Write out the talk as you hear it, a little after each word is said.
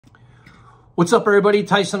What's up, everybody?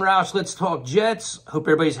 Tyson Roush, Let's Talk Jets. Hope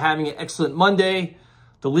everybody's having an excellent Monday.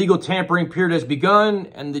 The legal tampering period has begun,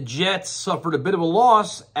 and the Jets suffered a bit of a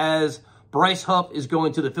loss as Bryce Huff is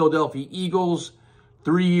going to the Philadelphia Eagles.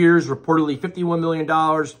 3 years, reportedly $51 million,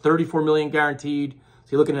 $34 million guaranteed. So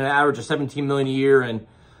you're looking at an average of $17 million a year. And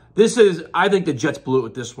this is, I think the Jets blew it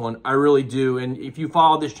with this one. I really do. And if you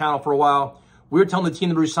followed this channel for a while, we were telling the team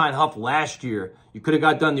to resign Huff last year. You could have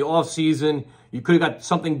got done the offseason. You could have got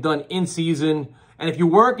something done in season. And if you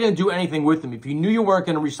weren't going to do anything with him, if you knew you weren't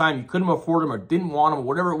going to resign him, you couldn't afford him or didn't want him or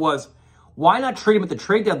whatever it was, why not trade him at the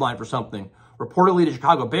trade deadline for something? Reportedly, the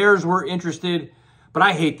Chicago Bears were interested. But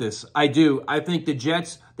I hate this. I do. I think the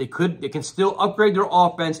Jets, they can still upgrade their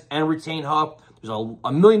offense and retain Huff. There's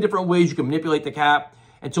a million different ways you can manipulate the cap.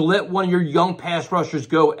 And to let one of your young pass rushers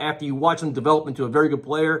go after you watch them develop into a very good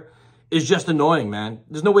player is just annoying, man.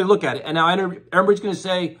 There's no way to look at it. And now I know everybody's going to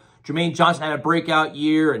say Jermaine Johnson had a breakout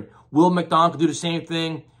year and Will McDonald could do the same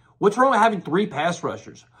thing. What's wrong with having 3 pass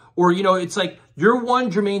rushers? Or, you know, it's like you're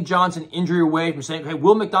one Jermaine Johnson injury away from saying, hey,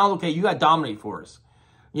 Will McDonald, okay, you got to dominate for us.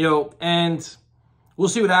 You know, and we'll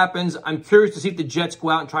see what happens. I'm curious to see if the Jets go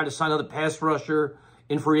out and try to sign another pass rusher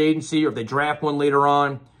in free agency or if they draft one later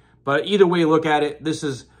on. But either way you look at it, this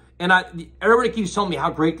is, and everybody keeps telling me how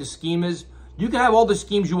great the scheme is. You can have all the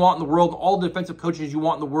schemes you want in the world, all the defensive coaches you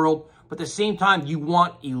want in the world, but at the same time, you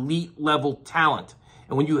want elite level talent.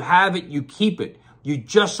 And when you have it, you keep it. You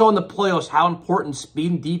just saw in the playoffs how important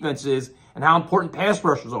speed and defense is and how important pass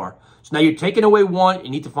rushers are. So now you're taking away one,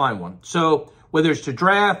 you need to find one. So whether it's to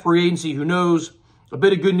draft, free agency, who knows? A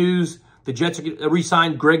bit of good news. The Jets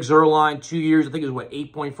re-signed Greg Zuerlein, 2 years. I think it was, what,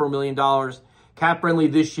 $8.4 million. Cap-friendly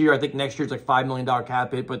this year. I think next year it's like $5 million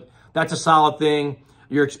cap hit, but that's a solid thing.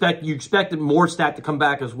 You expected more stat to come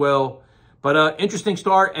back as well. But interesting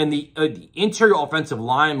start, and the interior offensive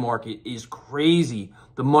line market is crazy,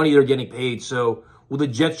 the money they're getting paid. So will the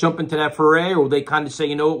Jets jump into that foray, or will they kind of say,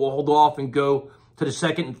 you know what, we'll hold off and go to the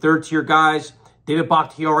second and third tier guys? David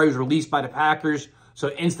Bakhtiari was released by the Packers, so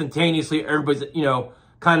instantaneously everybody's, you know,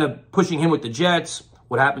 kind of pushing him with the Jets.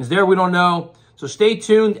 What happens there, we don't know. So stay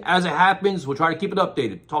tuned. As it happens, we'll try to keep it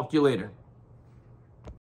updated. Talk to you later.